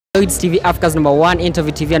It's TV, Africa's #1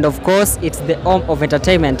 interview TV, and of course, it's the home of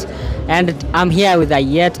entertainment. And I'm here with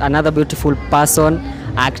yet another beautiful person,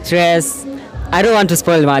 actress. I don't want to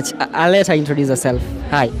spoil much. I'll let her introduce herself.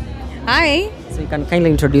 Hi. Hi. So you can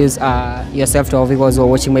kindly introduce yourself to our viewers who are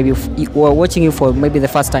watching, who are watching you for maybe the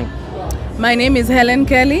first time. My name is Hellen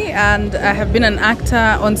Keli, and I have been an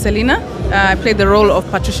actor on Selina. I played the role of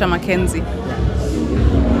Patricia Mackenzie.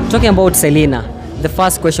 Talking about Selina, the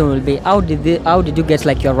first question will be, how did you get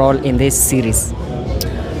like your role in this series?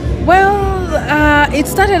 Well, it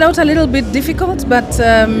started out a little bit difficult, but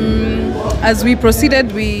as we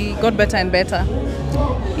proceeded, we got better and better.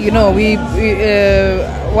 You know,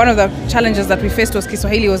 one of the challenges that we faced was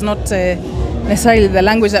Kiswahili was not necessarily the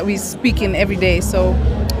language that we speak in every day, so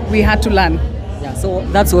we had to learn. Yeah, so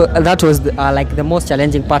that was like the most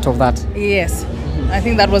challenging part of that. Yes, I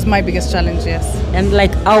think that was my biggest challenge. Yes. And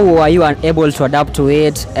like, how were you able to adapt to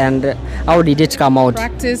it, and how did it come out?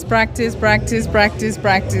 Practice.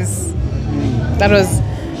 That was,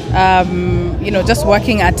 just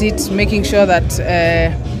working at it, making sure that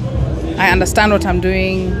I understand what I'm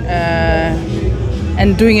doing,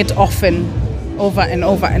 and doing it often, over and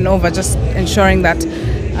over, just ensuring that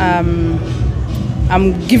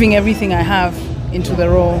I'm giving everything I have into the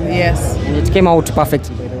role. Yes. And it came out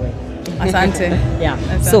perfectly, by the way. Asante. Yeah.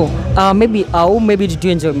 Asante. So maybe did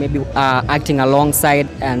you enjoy acting alongside,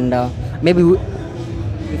 and can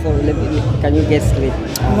you guess it?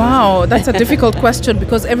 Wow, that's a difficult question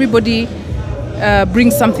because everybody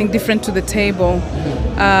brings something different to the table.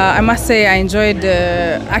 I must say I enjoyed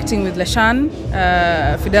acting with Leshan,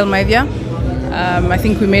 Fidel Maivia. I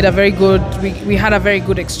think we had a very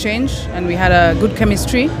good exchange, and we had a good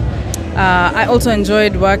chemistry. I also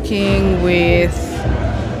enjoyed working with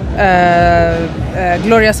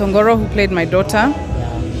Gloria Songoro, who played my daughter.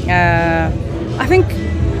 I think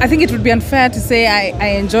it would be unfair to say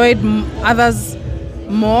I enjoyed others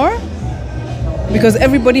more because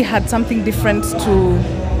everybody had something different to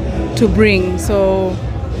bring. So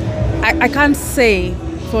I can't say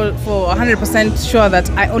for 100% sure that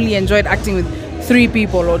I only enjoyed acting with 3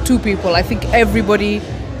 people or 2 people. I think everybody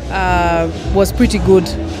was pretty good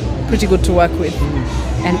to work with.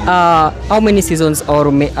 And how many seasons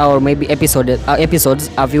or maybe episodes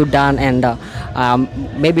have you done? And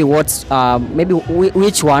maybe which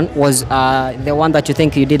one was the one that you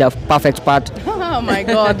think you did a perfect part? Oh my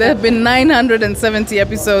God, there have been 970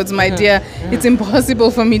 episodes, my dear. It's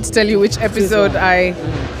impossible for me to tell you which episode I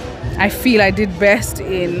feel I did best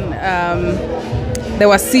in. There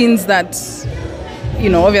were scenes that,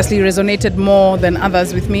 obviously resonated more than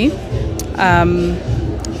others with me.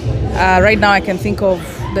 Right now I can think of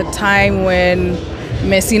the time when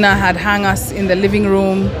Messina had hung us in the living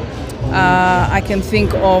room. I can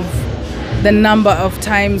think of the number of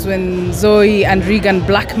times when Zoe and Regan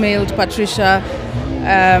blackmailed Patricia.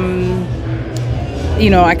 I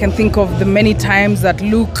can think of the many times that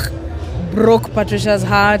Luke broke Patricia's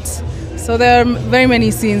heart. So there are very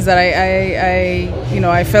many scenes that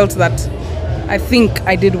I felt that I think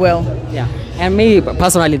I did well. Yeah. And me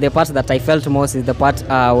personally, the part that I felt most is the part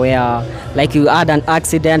where, like, you had an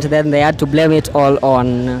accident, then they had to blame it all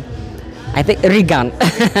on, I think, Regan.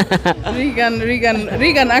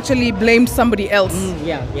 Regan actually blamed somebody else.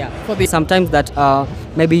 Sometimes that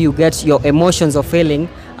maybe you get your emotions or feeling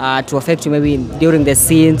to affect you maybe during the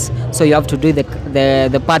scenes, so you have to do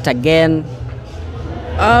the part again.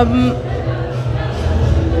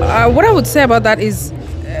 What I would say about that is,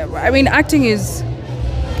 acting is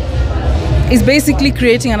basically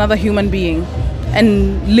creating another human being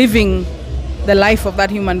and living the life of that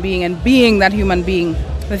human being and being that human being.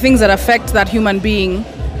 The things that affect that human being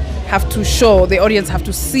have to show, the audience have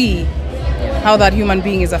to see how that human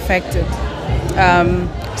being is affected.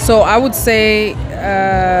 So I would say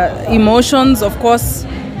emotions, of course,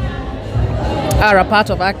 are a part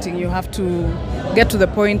of acting. You have to get to the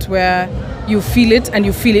point where you feel it, and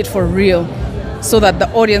you feel it for real, so that the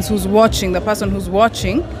audience who's watching, the person who's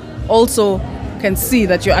watching, also can see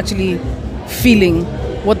that you're actually feeling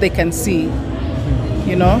what they can see,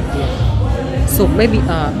 So maybe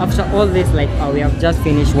after all this, like we have just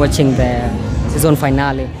finished watching the season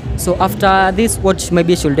finale. So after this, what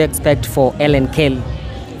maybe should they expect for Hellen Keli,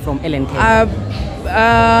 from Hellen Keli?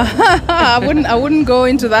 I wouldn't go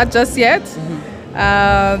into that just yet.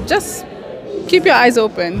 Just keep your eyes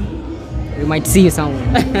open. We might see you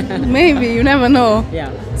somewhere. Maybe, you never know.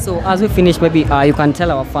 Yeah. So as we finish, maybe you can tell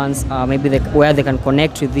our fans maybe where they can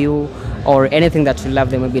connect with you, or anything that you love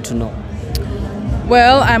them maybe to know.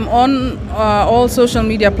 Well, I'm on all social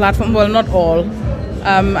media platforms. Well, not all.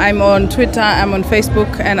 I'm on Twitter, I'm on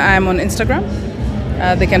Facebook, and I'm on Instagram.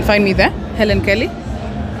 They can find me there, Hellen Keli.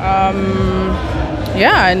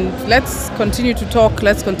 Yeah, and let's continue to talk.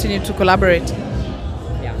 Let's continue to collaborate.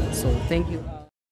 Yeah. So thank you.